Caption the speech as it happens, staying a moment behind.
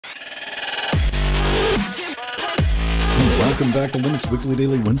Welcome back to Linux Weekly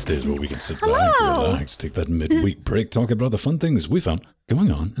Daily Wednesdays, where we can sit back, relax, take that midweek break, talk about the fun things we found going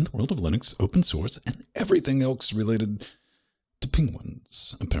on in the world of Linux, open source, and everything else related to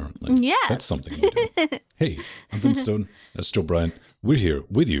penguins, apparently. Yes. That's something we do. Hey, I'm Vince Stone. That's Joe Bryant. We're here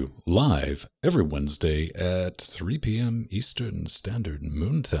with you live every Wednesday at 3 p.m. Eastern Standard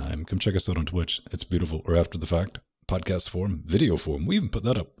Moon Time. Come check us out on Twitch. It's beautiful. Or after the fact, podcast form, video form. We even put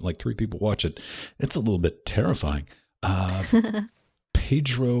that up. Like 3 people watch it. It's a little bit terrifying.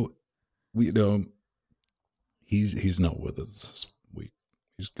 Pedro, he's not with us this week.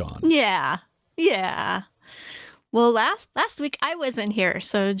 He's gone. Yeah. Well, last week I wasn't here,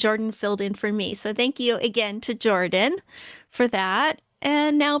 so Jordan filled in for me. So thank you again to Jordan for that.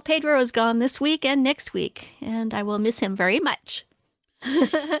 And now Pedro is gone this week and next week, and I will miss him very much.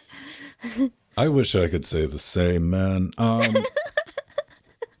 I wish I could say the same, man. Aw.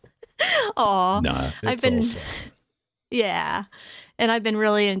 Nah, it's all fun. Yeah, and I've been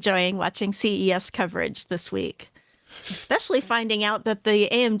really enjoying watching CES coverage this week, especially finding out that the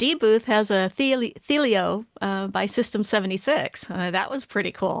AMD booth has a Thelio by System 76. That was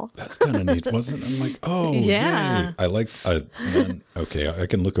pretty cool. That's kind of neat, wasn't it? I'm like, oh, yeah. Okay, I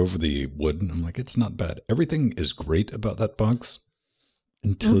can look over the wood, and I'm like, it's not bad. Everything is great about that box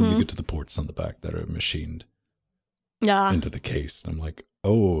until you get to the ports on the back that are machined into the case. I'm like,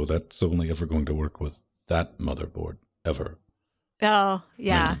 oh, that's only ever going to work with that motherboard. Ever. Oh,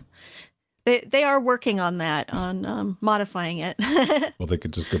 yeah. They are working on that, on modifying it. Well, they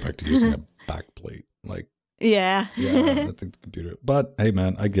could just go back to using a backplate. Like, yeah, I think the computer. But hey,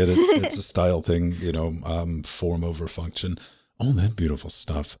 man, I get it. It's a style thing, form over function. All that beautiful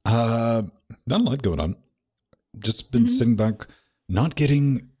stuff. Not a lot going on. Just been sitting back, not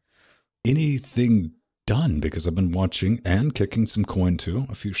getting anything done because I've been watching and kicking some coin too.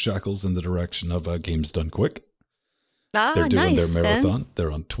 A few shackles in the direction of Games Done Quick. They're doing their marathon.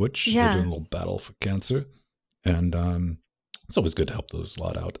 They're on Twitch. Yeah. They're doing a little battle for cancer. And it's always good to help those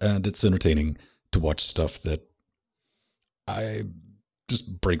lot out. And it's entertaining to watch stuff that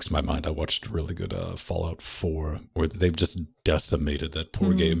just breaks my mind. I watched a really good Fallout 4 where they've just decimated that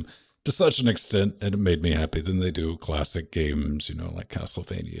poor game to such an extent, and it made me happy. Then they do classic games, like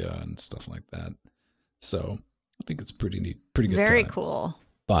Castlevania and stuff like that. So I think it's pretty neat, pretty good. Very times. Cool.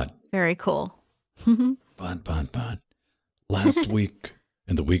 But very cool. But last week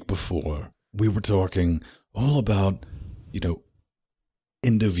and the week before, we were talking all about,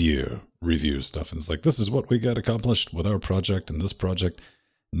 end of year review stuff. And it's like, this is what we got accomplished with our project and this project.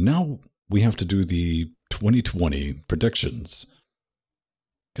 Now we have to do the 2020 predictions,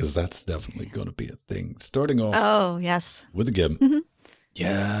 because that's definitely going to be a thing. Starting off. Oh, yes. With a GIMP.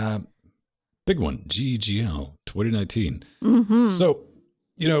 Yeah. Big one. GEGL 2019. So,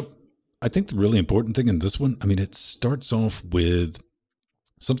 I think the really important thing in this one, it starts off with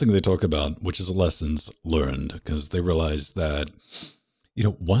something they talk about, which is lessons learned, because they realize that,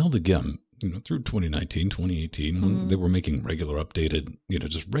 while the GIMP, through 2019, 2018, when they were making regular updated,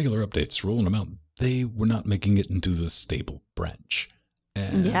 just regular updates, rolling them out, they were not making it into the stable branch.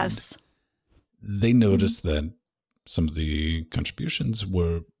 And yes. They noticed that some of the contributions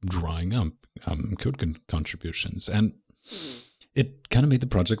were drying up, code contributions, and it kind of made the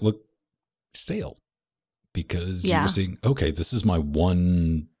project look stale, because you were seeing, okay, this is my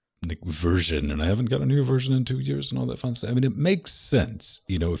one version and I haven't got a new version in 2 years and all that fun stuff. It makes sense.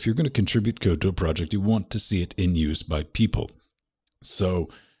 If you're going to contribute code to a project, you want to see it in use by people. So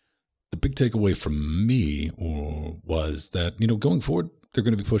the big takeaway from me was that, going forward, they're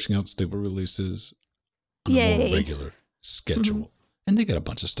going to be pushing out stable releases on a more regular schedule. And they got a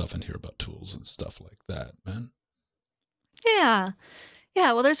bunch of stuff in here about tools and stuff like that, man.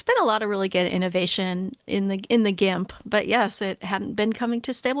 Yeah, well, there's been a lot of really good innovation in the GIMP, but yes, it hadn't been coming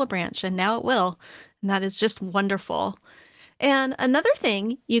to stable branch, and now it will, and that is just wonderful. And another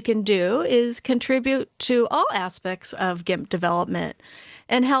thing you can do is contribute to all aspects of GIMP development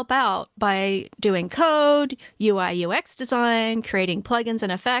and help out by doing code, UI, UX design, creating plugins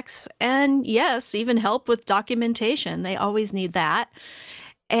and effects, and yes, even help with documentation. They always need that.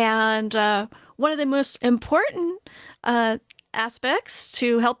 And one of the most important aspects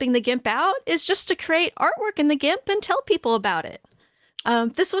to helping the GIMP out is just to create artwork in the GIMP and tell people about it.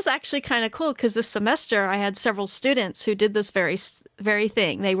 This was actually kind of cool because this semester I had several students who did this very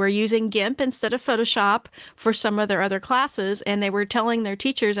thing. They were using GIMP instead of Photoshop for some of their other classes, and they were telling their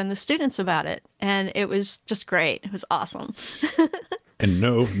teachers and the students about it. And it was just great. It was awesome. And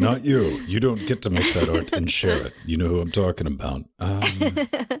no, not you. You don't get to make that art and share it. You know who I'm talking about.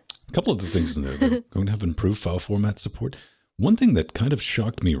 A couple of the things in there. They're going to have improved file format support. One thing that kind of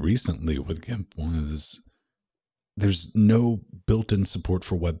shocked me recently with GIMP was there's no built-in support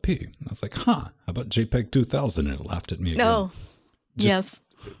for WebP. I was like, huh, how about JPEG 2000? And it laughed at me again. Oh, yes.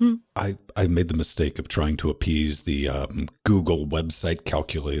 I made the mistake of trying to appease the Google website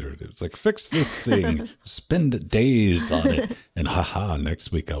calculator. It's like, fix this thing, spend days on it, and haha,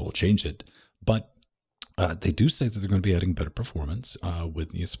 next week I will change it. But they do say that they're going to be adding better performance,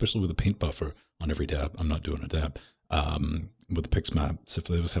 especially with the paint buffer on every tab. I'm not doing a tab. With the pix maps, if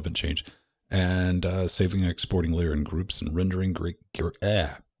those haven't changed. And saving and exporting layer in groups and rendering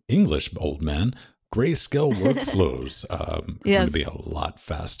English, old man. Grayscale workflows are going to be a lot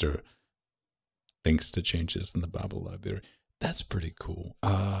faster thanks to changes in the Babel library. That's pretty cool.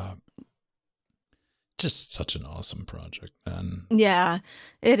 Just such an awesome project, man. Yeah,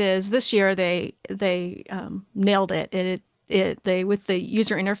 it is. This year they nailed it. They with the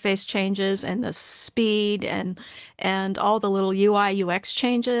user interface changes and the speed and all the little UI UX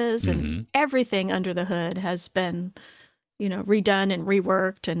changes and everything under the hood has been, redone and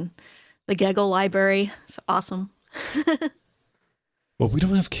reworked, and the Gaggle library is awesome. Well, we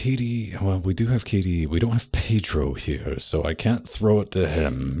don't have Katie. Well, we do have Katie. We don't have Pedro here, so I can't throw it to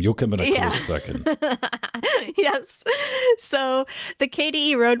him. You'll come in a close second. Yes. So the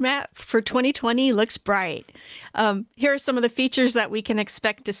KDE roadmap for 2020 looks bright. Here are some of the features that we can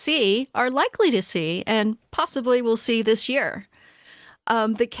expect to see, are likely to see, and possibly will see this year.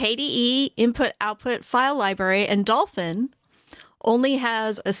 The KDE input-output file library and Dolphin only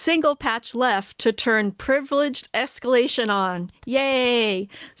has a single patch left to turn privileged escalation on. Yay!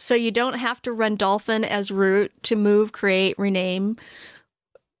 So you don't have to run Dolphin as root to move, create, rename,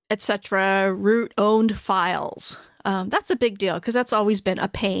 etc. root-owned files. That's a big deal because that's always been a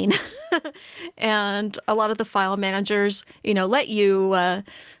pain. And a lot of the file managers, let you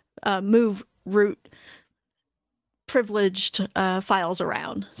move root privileged files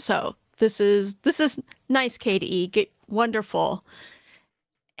around. So this is nice, KDE. Wonderful.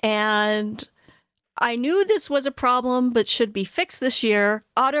 And I knew this was a problem, but should be fixed this year.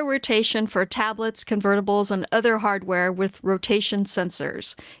 Auto rotation for tablets, convertibles, and other hardware with rotation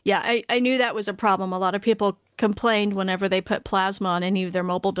sensors. Yeah, I knew that was a problem. A lot of people complained whenever they put Plasma on any of their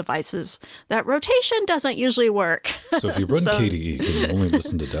mobile devices that rotation doesn't usually work. So if you run KDE, can you only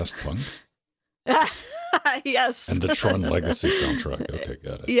listen to Daft Punk? Yes. And the Tron Legacy soundtrack. Okay,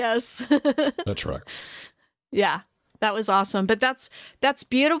 got it. Yes. That tracks. Yeah. That was awesome. But that's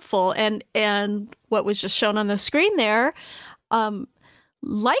beautiful. And what was just shown on the screen there,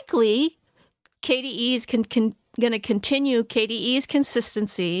 likely KDE is going to continue KDE's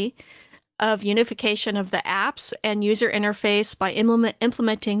consistency of unification of the apps and user interface by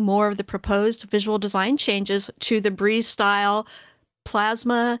implementing more of the proposed visual design changes to the Breeze style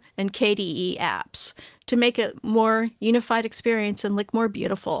Plasma and KDE apps to make it more unified experience and look more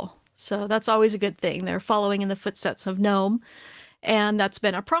beautiful. So that's always a good thing. They're following in the footsteps of GNOME, and that's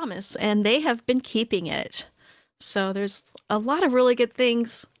been a promise, and they have been keeping it. So there's a lot of really good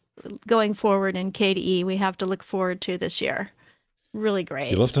things going forward in KDE we have to look forward to this year. Really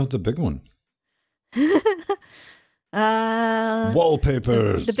great. You left out the big one.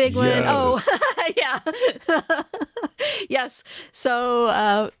 Wallpapers. The big one. Yes. Oh, yeah. Yes.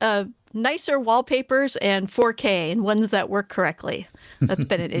 So nicer wallpapers and 4K and ones that work correctly. That's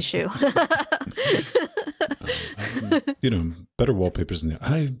been an issue. Better wallpapers than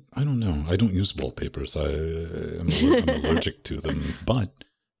I don't know. I don't use wallpapers. I'm allergic to them, but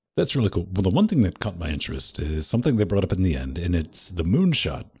that's really cool. Well, the one thing that caught my interest is something they brought up in the end, and it's the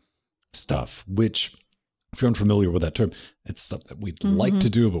moonshot stuff, which, if you're unfamiliar with that term, it's stuff that we'd like to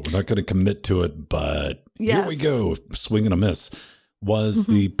do, but we're not going to commit to it. But here we go, swing and a miss, was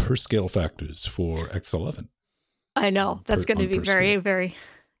the per scale factors for X11. I know. That's going to be very, very,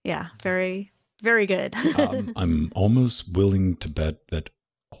 very, very good. I'm almost willing to bet that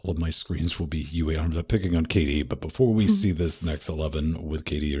all of my screens will be UA. I'm not picking on KDE, but before we see this next 11 with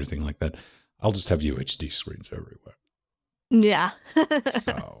KDE or anything like that, I'll just have UHD screens everywhere. Yeah.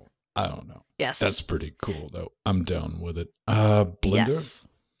 So I don't know. Yes. That's pretty cool, though. I'm down with it. Blender? Yes.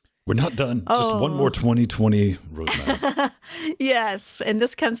 We're not done. Just one more 2020 roadmap. Yes. And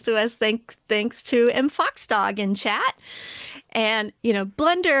this comes to us thanks to mfoxdog in chat. And,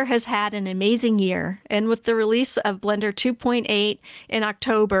 Blender has had an amazing year. And with the release of Blender 2.8 in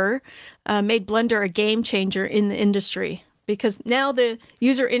October, made Blender a game changer in the industry. Because now the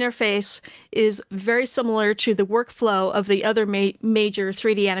user interface is very similar to the workflow of the other major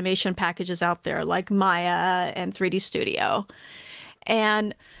 3D animation packages out there, like Maya and 3D Studio.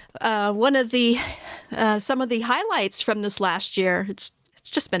 And one of the some of the highlights from this last year, it's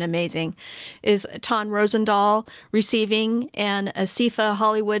just been amazing, is Ton Rosendahl receiving an ASIFA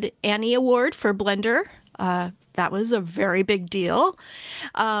Hollywood Annie Award for Blender that was a very big deal.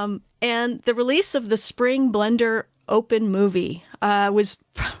 And the release of the Spring Blender Open movie was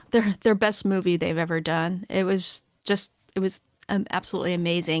their best movie they've ever done. It was absolutely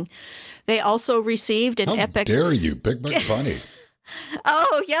amazing. They also received an epic. How dare you, Big Buck Bunny?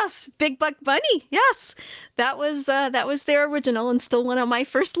 Oh yes, Big Buck Bunny. Yes, that was their original and still one of my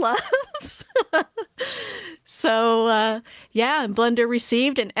first loves. So yeah, and Blender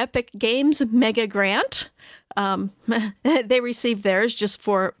received an Epic Games Mega Grant. They received theirs just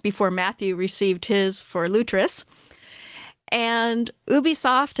before Matthew received his for Lutris. And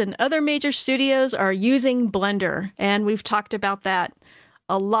Ubisoft and other major studios are using Blender, and we've talked about that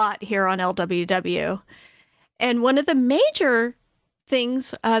a lot here on LWDW. And one of the major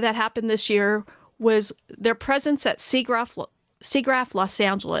things that happened this year was their presence at SIGGRAPH Los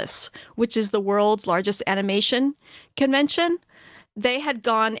Angeles, which is the world's largest animation convention. They had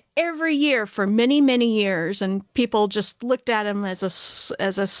gone every year for many, many years, and people just looked at them as a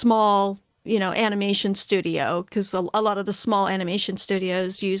small, animation studio, because a lot of the small animation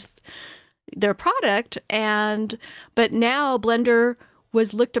studios use their product. But now Blender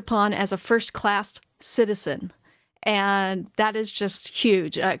was looked upon as a first-class citizen. And that is just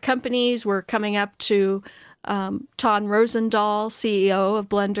huge. Companies were coming up to Ton Rosendahl, CEO of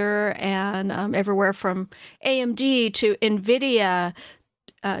Blender, and everywhere from AMD to NVIDIA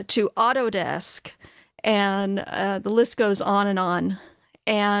to Autodesk, and the list goes on and on.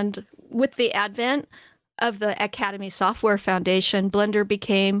 And with the advent of the Academy Software Foundation, Blender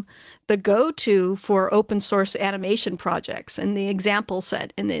became the go-to for open source animation projects and the example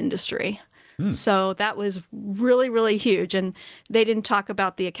set in the industry. So that was really, really huge. And they didn't talk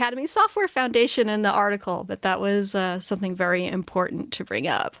about the Academy Software Foundation in the article, but that was something very important to bring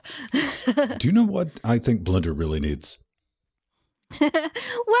up. Do you know what I think Blender really needs?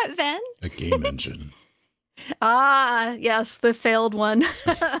 What, Ben? A game engine. Ah, yes, the failed one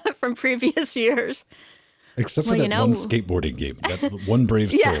from previous years. Except for that one skateboarding game, that One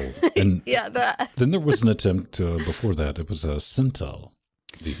Brave Soul. And then there was an attempt before that. It was Sintel.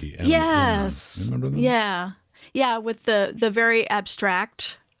 Yes. Remember that? Yeah, with the very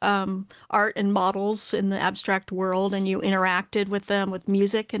abstract art and models in the abstract world, and you interacted with them with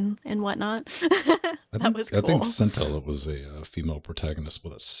music and whatnot. That was cool. I think Sintel, it was a female protagonist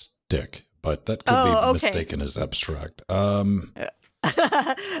with a stick, but that could be mistaken as abstract.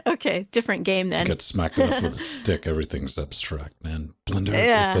 Okay, different game then. You get smacked enough with a stick, everything's abstract, man. Blender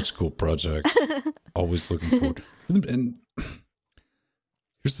is such a cool project. Always looking forward. And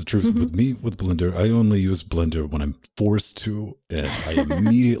here's the truth. With me, with Blender, I only use Blender when I'm forced to, and I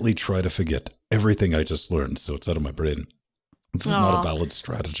immediately try to forget everything I just learned, so it's out of my brain. This is not a valid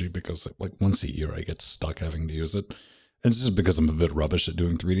strategy, because like once a year I get stuck having to use it. And it's just because I'm a bit rubbish at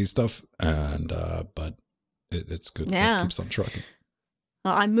doing 3D stuff, and but it's good. Yeah. It keeps on trucking.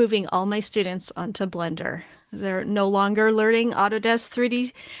 Well, I'm moving all my students onto Blender. They're no longer learning Autodesk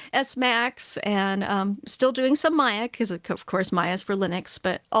 3ds Max, and still doing some Maya, because of course Maya is for Linux,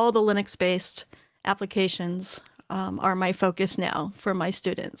 but all the Linux-based applications are my focus now for my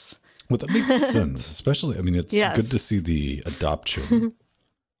students. Well, that makes sense, especially, I mean, it's good to see the adoption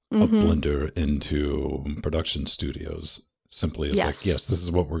of Blender into production studios. Simply as like, yes, this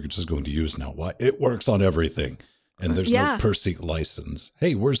is what we're just going to use now. Why? It works on everything. And there's no per seat license.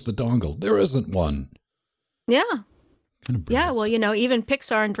 Hey, where's the dongle? There isn't one. Yeah. Well, even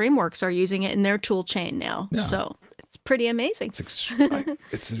Pixar and DreamWorks are using it in their tool chain now. Yeah. So it's pretty amazing. It's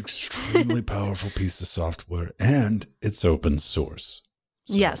an extremely powerful piece of software, and it's open source.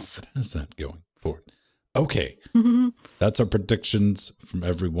 So yes. It has that going forward. Okay. That's our predictions from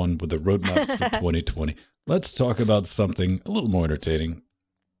everyone with the roadmaps for 2020. Let's talk about something a little more entertaining.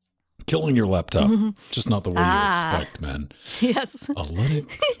 Killing your laptop. Just not the way you expect, man. Yes. A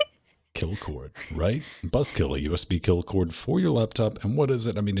Linux kill cord, right? Buzzkill, a USB kill cord for your laptop. And what is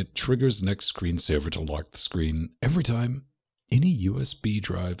it? I mean, it triggers next screensaver to lock the screen every time any USB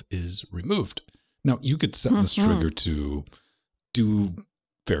drive is removed. Now, you could set this trigger to do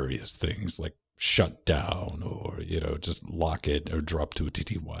various things like shut down or, just lock it or drop to a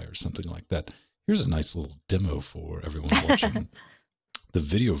TTY or something like that. Here's a nice little demo for everyone watching the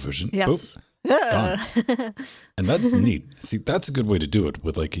video version. Yes. Done. And that's neat. See, that's a good way to do it,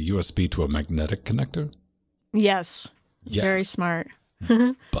 with like a USB to a magnetic connector. Yes. Yeah. Very smart.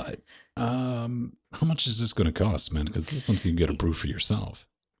 But how much is this going to cost, man? Because this is something you get to brew for yourself.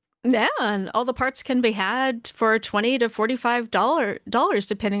 Yeah, and all the parts can be had for $20 to $45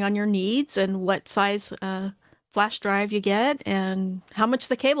 depending on your needs and what size flash drive you get and how much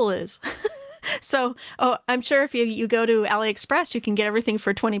the cable is. So, I'm sure if you go to AliExpress, you can get everything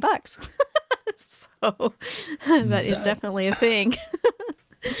for $20. So that is definitely a thing.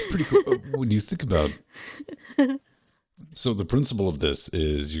 It's pretty cool when you think about. So the principle of this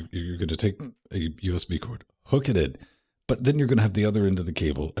is you're going to take a USB cord, hook it in, but then you're going to have the other end of the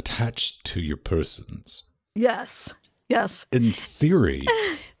cable attached to your persons. Yes. Yes. In theory,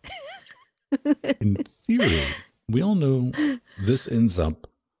 we all know this ends up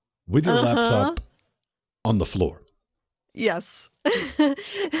with your laptop on the floor. Yes.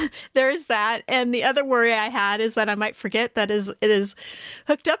 There's that. And the other worry I had is that I might forget that it is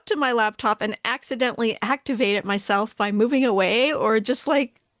hooked up to my laptop and accidentally activate it myself by moving away or just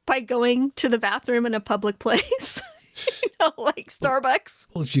like by going to the bathroom in a public place. Like Starbucks.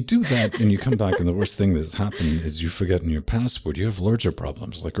 Well, if you do that and you come back and the worst thing that's happened is you've forgotten your password, you have larger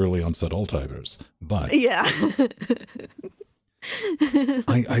problems like early onset Alzheimer's. But yeah.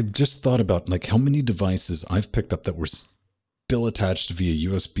 I just thought about like how many devices I've picked up that were still attached via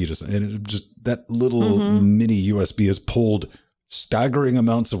USB to, and it just that little mini USB has pulled staggering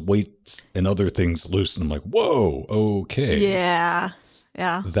amounts of weights and other things loose, and I'm like, whoa, okay, yeah,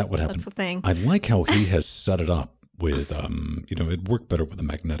 that would happen. That's the thing. I like how he has set it up with it worked better with a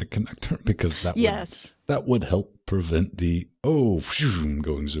magnetic connector because that would help prevent the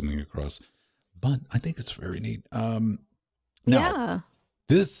going zooming across. But I think it's very neat. Now,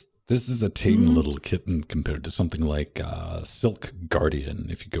 this is a tame little kitten compared to something like Silk Guardian,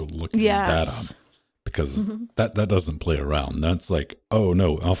 if you go look that up, because that doesn't play around. That's like, oh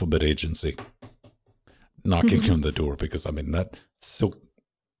no, Alphabet Agency knocking on the door, because I mean that Silk,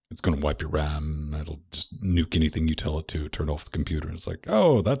 it's going to wipe your RAM. It'll just nuke anything you tell it to, turn off the computer. It's like,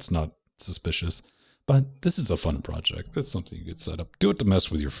 oh, that's not suspicious. But this is a fun project. That's something you could set up. Do it to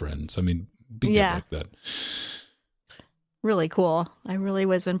mess with your friends. I mean, be good like that. Really cool. I really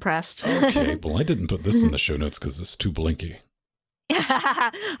was impressed. Okay, well, I didn't put this in the show notes because it's too blinky.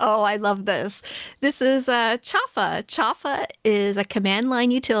 Oh, I love this. This is Chafa. Chafa is a command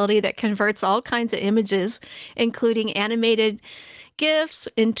line utility that converts all kinds of images, including animated GIFs,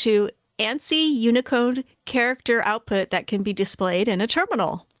 into ANSI Unicode character output that can be displayed in a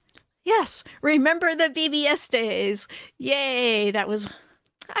terminal. Yes, remember the BBS days. Yay, that was...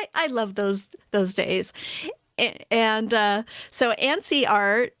 I love those days. And so ANSI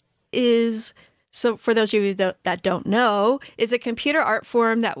art is, so for those of you that don't know, is a computer art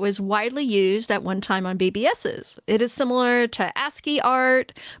form that was widely used at one time on BBSs. It is similar to ASCII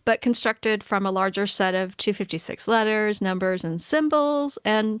art, but constructed from a larger set of 256 letters, numbers, and symbols,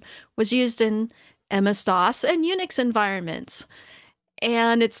 and was used in MS-DOS and Unix environments.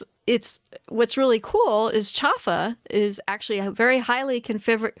 And it's what's really cool is Chafa is actually a very highly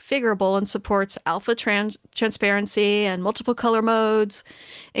configurable and supports alpha transparency and multiple color modes,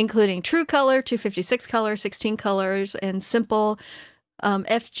 including true color, 256 color, 16 colors, and simple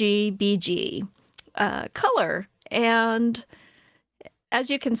FG/BG color. And as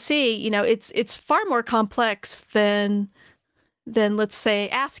you can see, it's far more complex than let's say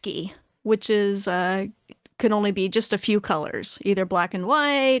ASCII, which is can only be just a few colors, either black and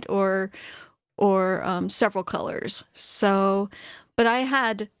white or several colors. So, but I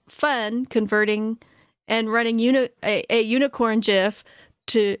had fun converting and running a unicorn GIF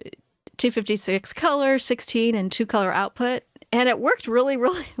to 256 color, 16 and 2 color output. And it worked really,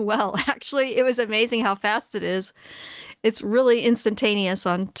 really well. Actually, it was amazing how fast it is. It's really instantaneous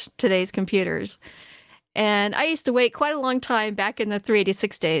on today's computers. And I used to wait quite a long time back in the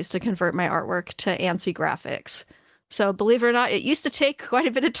 386 days to convert my artwork to ANSI graphics. So believe it or not, it used to take quite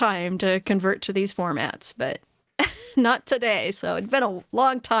a bit of time to convert to these formats, but not today. So it'd been a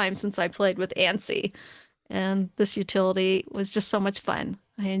long time since I played with ANSI. And this utility was just so much fun.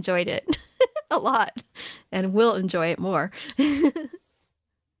 I enjoyed it a lot and will enjoy it more.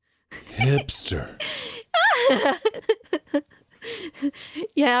 Hipster.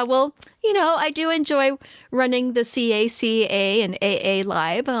 Yeah, well, I do enjoy running the CACA and AA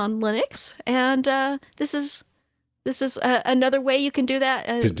lib on Linux, and this is another way you can do that.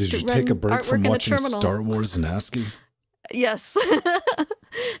 Did you take a break from watching Star Wars and ASCII? Yes.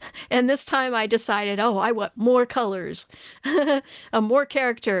 And this time I decided, I want more colors, more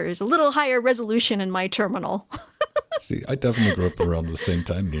characters, a little higher resolution in my terminal. See, I definitely grew up around the same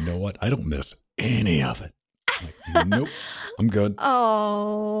time, and you know what? I don't miss any of it. Like, nope, I'm good.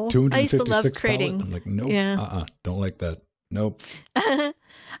 Oh, 256 I used to love creating. Palette. I'm like, nope, don't like that. Nope.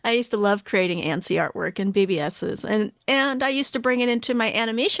 I used to love creating ANSI artwork in BBSs, and I used to bring it into my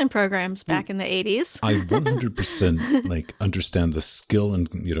animation programs back in the 80s. I 100% like understand the skill, and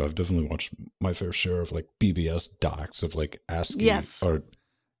I've definitely watched my fair share of like BBS docs of like ASCII art.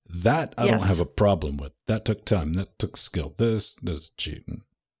 That I don't have a problem with. That took time. That took skill. This is cheating.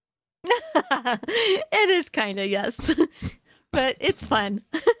 It is kind of, yes. But it's fun.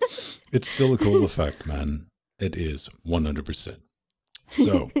 It's still a cool effect, man. It is 100%.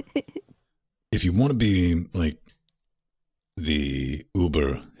 So, if you want to be like the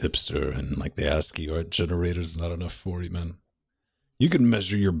Uber hipster and like the ASCII art generator is not enough for you, man, you can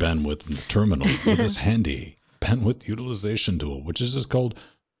measure your bandwidth in the terminal with this handy bandwidth utilization tool, which is just called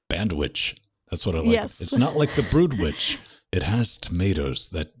Bandwhich. That's what I like. Yes. It's not like the Broodwitch. It has tomatoes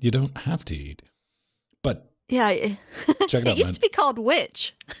that you don't have to eat. But Yeah. check it out, It used man. to be called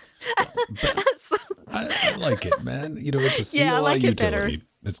Witch. So- I like it, man. You know, it's a CLI Yeah, I like it better. utility.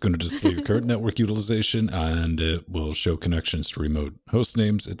 It's going to display your current network utilization, and it will show connections to remote host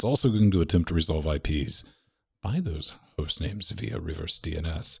names. It's also going to attempt to resolve IPs by those host names via reverse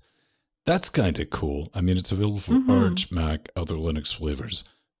DNS. That's kind of cool. I mean, it's available for Arch, Mac, other Linux flavors.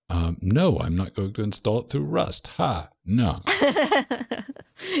 No, I'm not going to install it through Rust. Ha, no. There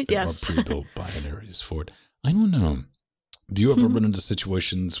Yes. are pre-built binaries for it. I don't know. Do you ever run into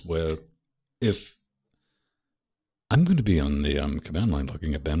situations where if I'm going to be on the command line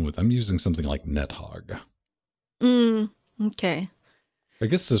looking at bandwidth, I'm using something like NetHog. Okay. I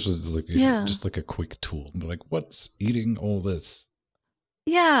guess this was like Yeah. just like a quick tool. But like, what's eating all this?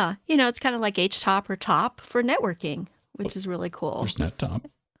 Yeah. It's kind of like HTOP or TOP for networking, which is really cool. There's NetTop.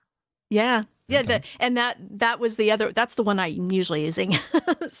 Yeah. Yeah. NetTop. And that was that's the one I'm usually using.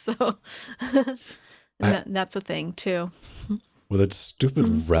 So that's a thing too. With that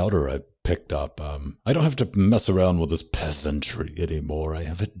stupid router I picked up, I don't have to mess around with this peasantry anymore. I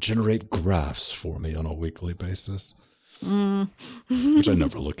have it generate graphs for me on a weekly basis, which I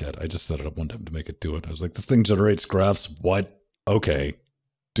never look at. I just set it up one time to make it do it. I was like, this thing generates graphs. What? Okay,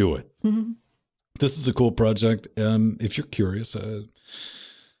 do it. This is a cool project. If you're curious,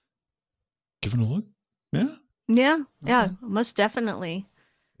 give it a look. Yeah. Yeah. Yeah. Okay. Most definitely.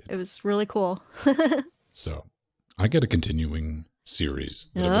 It was really cool. So I get a continuing series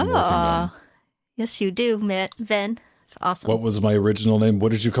that I've been working on. Yes, you do, Ven. It's awesome. What was my original name?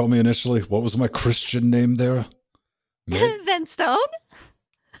 What did you call me initially? What was my Christian name there? Ven Stone?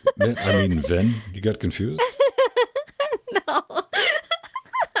 I mean, Vin. You got confused? No.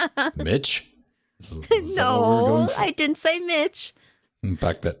 Mitch? Is that what we were No, going for? I didn't say Mitch.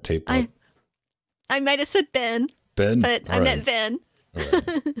 Back that tape up. I might have said Ben, Ben? but I All meant right. Ven. All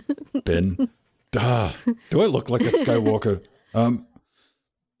right. Ben? Do I look like a Skywalker?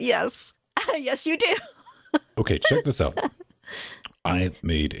 Yes. Yes, you do. Okay, check this out. I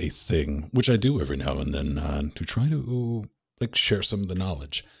made a thing, which I do every now and then, to try to like share some of the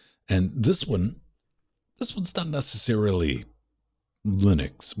knowledge. And this one's not necessarily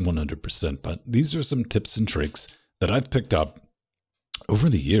Linux 100%, but these are some tips and tricks that I've picked up over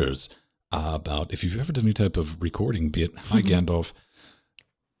the years about if you've ever done any type of recording, be it Hi Gandalf,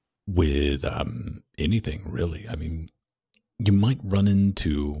 with anything really. I mean, you might run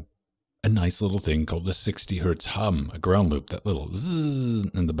into a nice little thing called a 60 hertz hum, a ground loop, that little zzz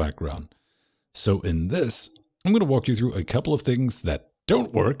in the background. So in this, I'm going to walk you through a couple of things that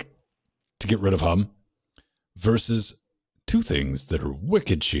don't work to get rid of hum versus two things that are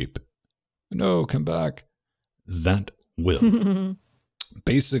wicked cheap. No, come back. That will.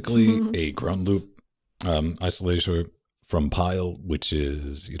 Basically a ground loop isolator from Pile, which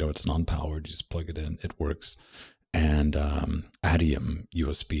is, it's non-powered. You just plug it in, it works. And Adium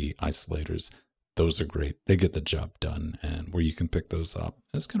USB isolators, those are great. They get the job done, and where you can pick those up.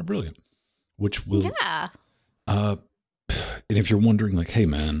 That's kind of brilliant. Which will, Yeah. and if you're wondering, like, hey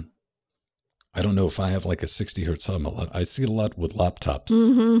man, I don't know if I have like a 60 hertz hum. I see it a lot with laptops.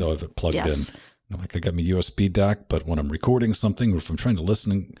 They'll have it plugged in. Like I got my USB DAC, but when I'm recording something, or if I'm trying to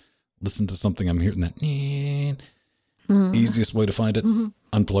listen to something, I'm hearing that. Easiest way to find it: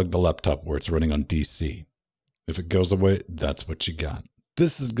 unplug the laptop where it's running on DC. If it goes away, that's what you got.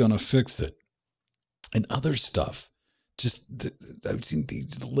 This is gonna fix it. And other stuff, just I've seen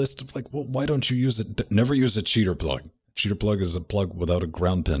the list of like, well, why don't you use it? Never use a cheater plug. Cheater plug is a plug without a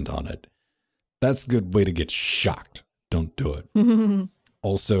ground pin on it. That's a good way to get shocked. Don't do it.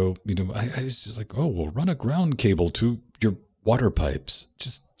 Also, I was just like, oh, well, run a ground cable to your water pipes.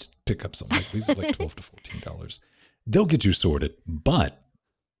 Just pick up something like these are like $12 to $14. They'll get you sorted. But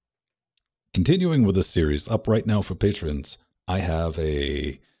continuing with this series, up right now for patrons, I have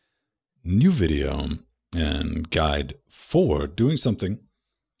a new video and guide for doing something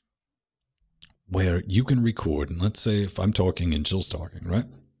where you can record. And let's say if I'm talking and Jill's talking, right?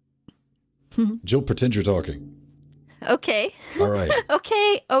 Jill, pretend you're talking. Okay. All right.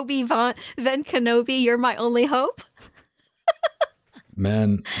 Okay, Obi-Wan Kenobi, you're my only hope.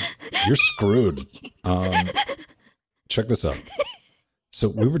 Man, you're screwed. Check this out. So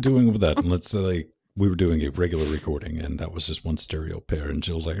we were doing with that, and let's say we were doing a regular recording, and that was just one stereo pair, and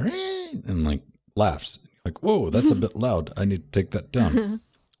Jill's like, and like laughs, like, whoa, that's a bit loud. I need to take that down.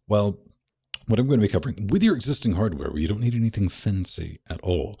 Well, what I'm going to be covering with your existing hardware, where you don't need anything fancy at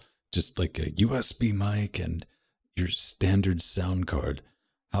all, just like a USB mic and your standard sound card,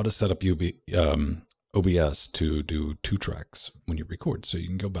 how to set up OBS to do 2 tracks when you record. So you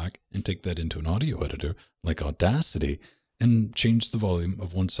can go back and take that into an audio editor like Audacity and change the volume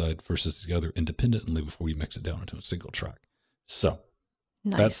of one side versus the other independently before you mix it down into a single track. So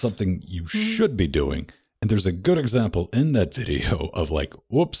that's something you should be doing. And there's a good example in that video of like,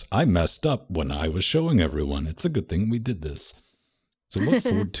 whoops, I messed up when I was showing everyone. It's a good thing we did this. So look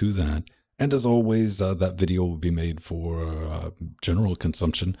forward to that. And as always, that video will be made for general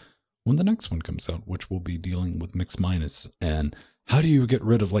consumption when the next one comes out, which will be dealing with mix minus and how do you get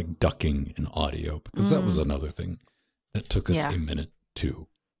rid of like ducking in audio? Because that was another thing that took us a minute to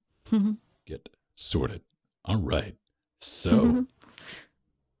get sorted. All right. So,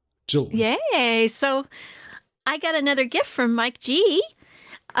 Jill. Yay. So I got another gift from Mike G.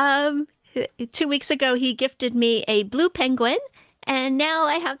 2 weeks ago, he gifted me a blue penguin. And now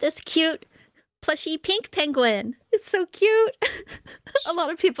I have this cute plushy pink penguin. It's so cute. A lot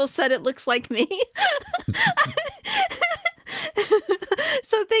of people said it looks like me.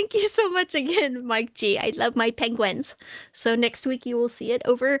 So thank you so much again, Mike G. I love my penguins. So next week you will see it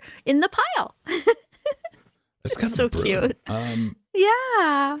over in the pile. That's kind of so brilliant. cute.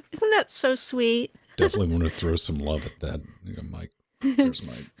 Yeah. Isn't that so sweet? Definitely want to throw some love at that. You know, Mike. There's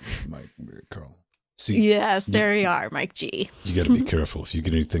Mike Carl. See, yes, there you are, Mike G. You got to be careful if you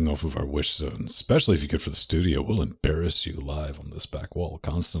get anything off of our wish zone, especially if you get for the studio. We'll embarrass you live on this back wall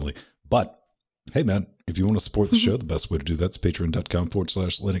constantly. But hey, man, if you want to support the show, the best way to do that's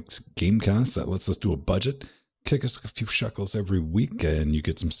patreon.com/Linux Gamecast. That lets us do a budget. Kick us a few shekels every week, and you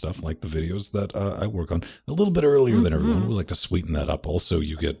get some stuff like the videos that I work on a little bit earlier than everyone. We like to sweeten that up. Also,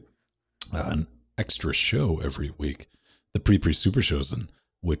 you get an extra show every week, the pre-super shows,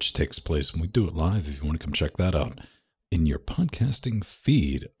 which takes place when we do it live. If you want to come check that out in your podcasting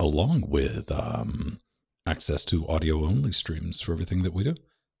feed, along with access to audio-only streams for everything that we do.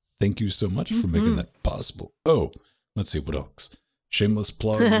 Thank you so much for making that possible. Oh, let's see what else. Shameless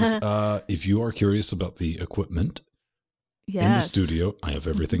plugs. If you are curious about the equipment in the studio, I have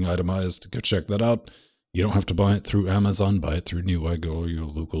everything itemized. Go check that out. You don't have to buy it through Amazon. Buy it through Newegg or your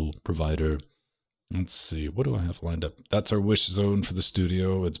local provider. Let's see. What do I have lined up? That's our wish zone for the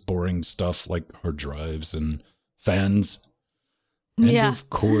studio. It's boring stuff like hard drives and fans. And of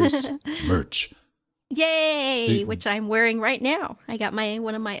course, merch. Yay! See, which I'm wearing right now. I got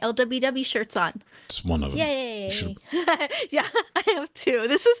one of my LWDW shirts on. It's one of them. Yay! Yeah, I have 2.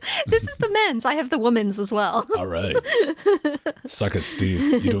 This is the men's. I have the women's as well. All right. Suck it,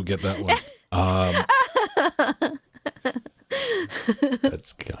 Steve. You don't get that one.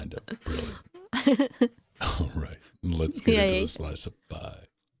 That's kind of brilliant. All right. Let's get into a slice of pie.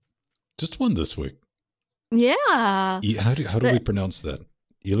 Just one this week. Yeah. How do we pronounce that?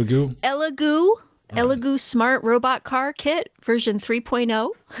 Elegoo? Elegoo Smart Robot Car Kit version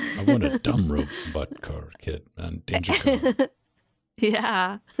 3.0. I want a dumb robot car kit and danger car.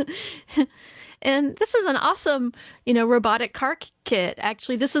 Yeah. And this is an awesome, robotic car kit.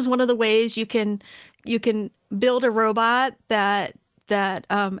 Actually, this is one of the ways you can build a robot that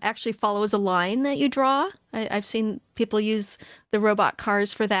actually follows a line that you draw. I've seen people use the robot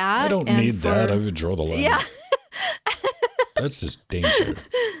cars for that. I don't need that. I would draw the line. Yeah. That's just danger.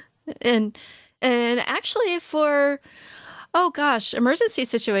 And actually for, emergency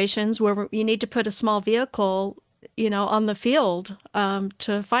situations where you need to put a small vehicle, on the field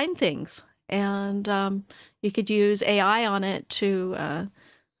to find things. And you could use AI on it to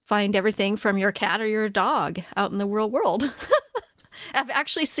find everything from your cat or your dog out in the real world. I've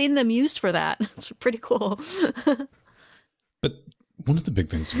actually seen them used for that. It's pretty cool. But one of the big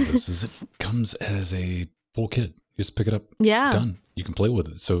things with this is it comes as a full kit. You just pick it up. Yeah. Done. You can play with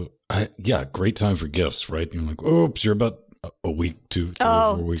it. So, great time for gifts, right? You're like, oops, you're about a week, 2, 3,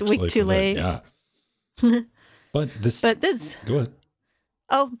 4 weeks a week too late. Yeah. But this. Go ahead.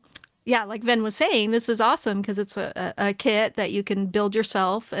 Oh, yeah. Like Ven was saying, this is awesome because it's a kit that you can build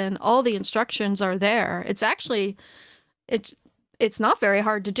yourself, and all the instructions are there. It's actually, it's not very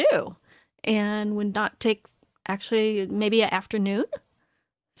hard to do, and would not take actually maybe an afternoon.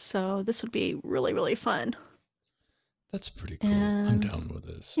 So this would be really, really fun. That's pretty cool. I'm down with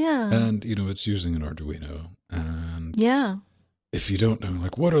this. Yeah. And, it's using an Arduino. And yeah. If you don't know,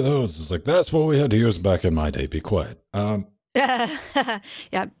 like, what are those? It's like, that's what we had to use back in my day. Be quiet.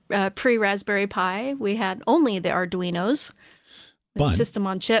 Pre-Raspberry Pi, we had only the Arduinos. But system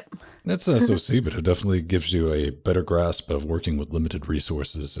on chip. It's an SoC, but it definitely gives you a better grasp of working with limited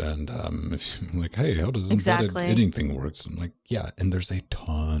resources. And if you're like, hey, how does embedded anything works? I'm like, yeah, and there's a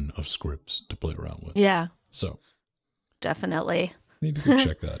ton of scripts to play around with. Yeah. So definitely. Maybe you can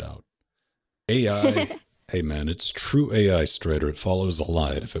check that out. AI, hey man, it's true AI, Strider. It follows a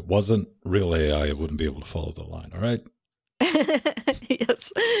line. If it wasn't real AI, it wouldn't be able to follow the line. All right.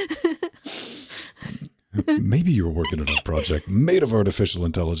 Yes. Maybe you're working on a project made of artificial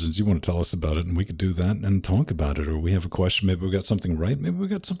intelligence. You want to tell us about it, and we could do that and talk about it. Or we have a question. Maybe we got something right. Maybe we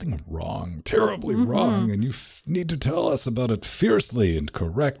got something wrong, terribly wrong, and you need to tell us about it fiercely and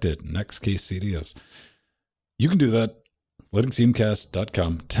correct it. Next case CDS. You can do that.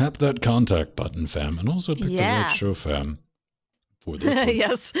 LinuxGamecast.com. Tap that contact button, fam, and also pick the right show, fam, for this one.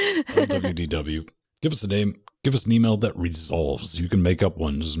 Yes. LWDW. Give us a name. Give us an email that resolves. You can make up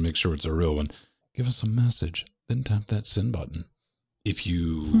one. Just make sure it's a real one. Give us a message, then tap that send button. If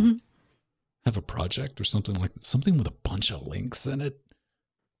you have a project or something like that, something with a bunch of links in it,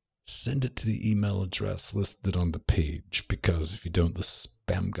 send it to the email address listed on the page, because if you don't, the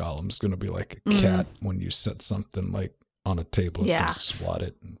spam golem's going to be like a cat when you set something like on a table. It's going to swat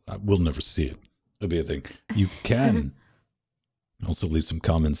it. We'll never see it. It'll be a thing. You can also leave some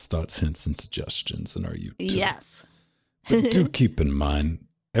comments, thoughts, hints, and suggestions in our YouTube. Yes. But do keep in mind,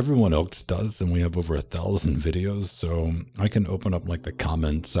 everyone else does, and we have over 1,000 videos, so I can open up like the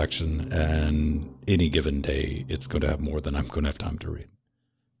comment section, and any given day, it's going to have more than I'm going to have time to read.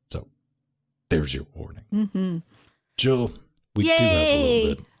 So there's your warning. Jill, we do have a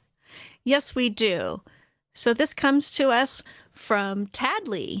little bit. Yes, we do. So this comes to us from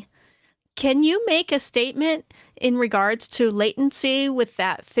Tadley. Can you make a statement in regards to latency with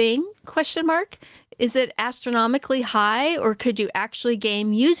that thing? ? Is it astronomically high, or could you actually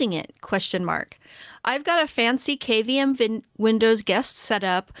game using it? ? I've got a fancy KVM Windows guest set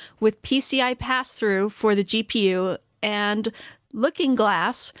up with PCI pass-through for the GPU, and Looking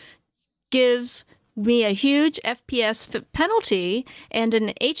Glass gives me a huge FPS penalty, and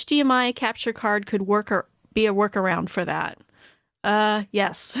an HDMI capture card could be a workaround for that.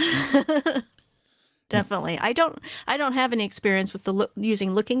 Yes. Definitely. I don't have any experience with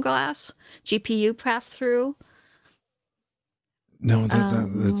using Looking Glass GPU pass through. No,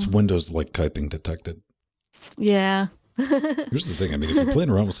 that's Windows like typing detected. Yeah. Here's the thing. I mean, if you're playing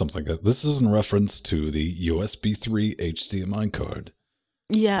around with something like that, this is in reference to the USB 3 HDMI card.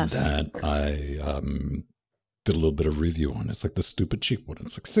 Yes. That I did a little bit of review on. It's like the stupid cheap one.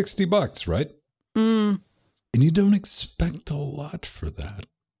 It's like $60, right? And you don't expect a lot for that.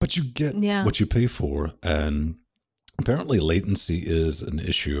 But you get what you pay for, and apparently latency is an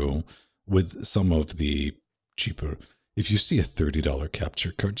issue with some of the cheaper. If you see a $30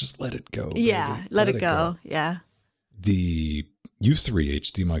 capture card, just let it go. Yeah, let it go. Yeah. The U3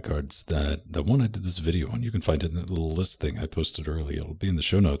 HDMI cards, the one I did this video on, you can find it in that little list thing I posted earlier. It'll be in the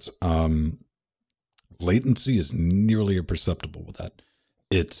show notes. Latency is nearly imperceptible with that.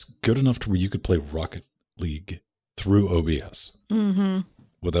 It's good enough to where you could play Rocket League through OBS.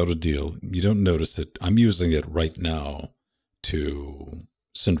 Without a deal. You don't notice it. I'm using it right now to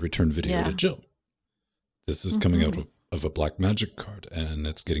send return video to Jill. This is coming out of a Blackmagic card, and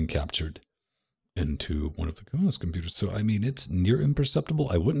it's getting captured into one of the co-host computers. So, I mean, it's near imperceptible.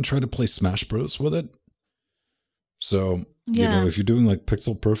 I wouldn't try to play Smash Bros with it. So, you know, if you're doing like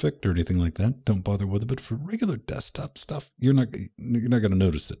Pixel Perfect or anything like that, don't bother with it. But for regular desktop stuff, you're not going to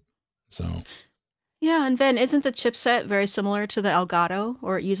notice it. So... Yeah, and Ben, isn't the chipset very similar to the Elgato,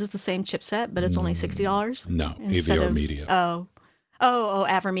 or it uses the same chipset, but it's only $60? No, AVR Media. Oh,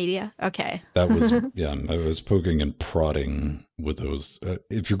 AverMedia. Okay. That was, I was poking and prodding with those.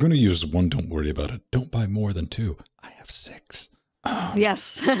 If you're going to use one, don't worry about it. Don't buy more than 2. I have 6.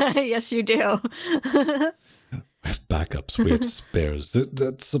 Yes. Yes, you do. We have backups. We have spares.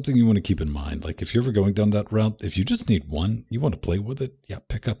 That's something you want to keep in mind. Like if you're ever going down that route, if you just need one, you want to play with it,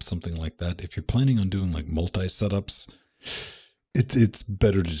 pick up something like that. If you're planning on doing like multi-setups, it's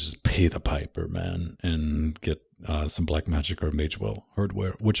better to just pay the piper, man, and get some Blackmagic or Magewell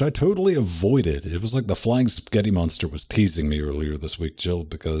hardware, which I totally avoided. It was like the flying spaghetti monster was teasing me earlier this week, Jill,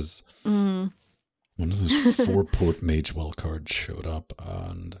 because... one of those 4-port Magewell cards showed up,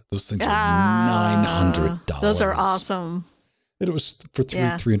 and those things are $900. Those are awesome. It was for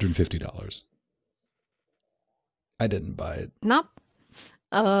 $350. I didn't buy it. Nope.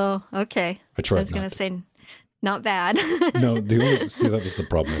 Oh, okay. I tried. I was going to say, not bad. No, that was the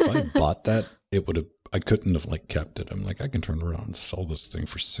problem. If I bought that, I couldn't have like kept it. I'm like, I can turn around and sell this thing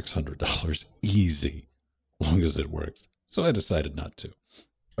for $600 easy, long as it works. So I decided not to.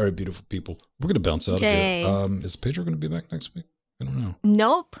 All right, beautiful people. We're going to bounce out of here. Is Pedro going to be back next week? I don't know.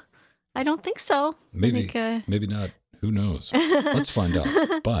 Nope. I don't think so. Maybe, maybe not. Who knows? Let's find out.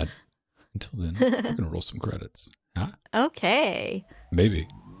 But until then, we're going to roll some credits. Huh? Okay. Maybe,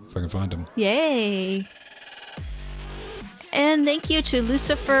 if I can find them. Yay. And thank you to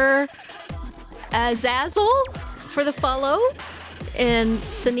Lucifer Azazel for the follow and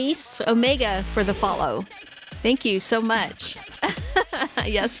Sinise Omega for the follow. Thank you so much.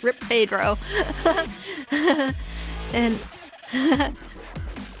 Yes, Rip Pedro. And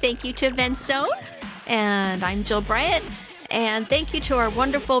thank you to Venstone. And I'm Jill Bryant. And thank you to our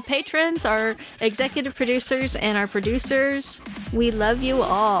wonderful patrons, our executive producers, and our producers. We love you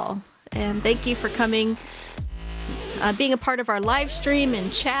all. And thank you for coming, being a part of our live stream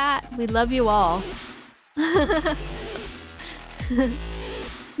and chat. We love you all.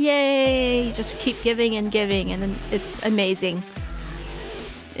 Yay! Just keep giving and giving, and it's amazing.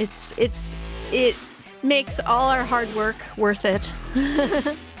 It makes all our hard work worth it.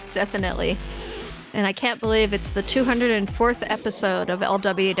 Definitely. And I can't believe it's the 204th episode of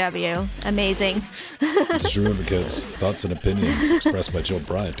LWDW. Amazing. Just remember, kids, thoughts and opinions expressed by Jill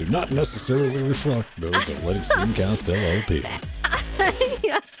Bryant do not necessarily reflect those of Linux Screencast LLP.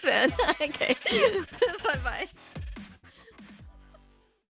 Yes, Ben. Okay. Bye-bye.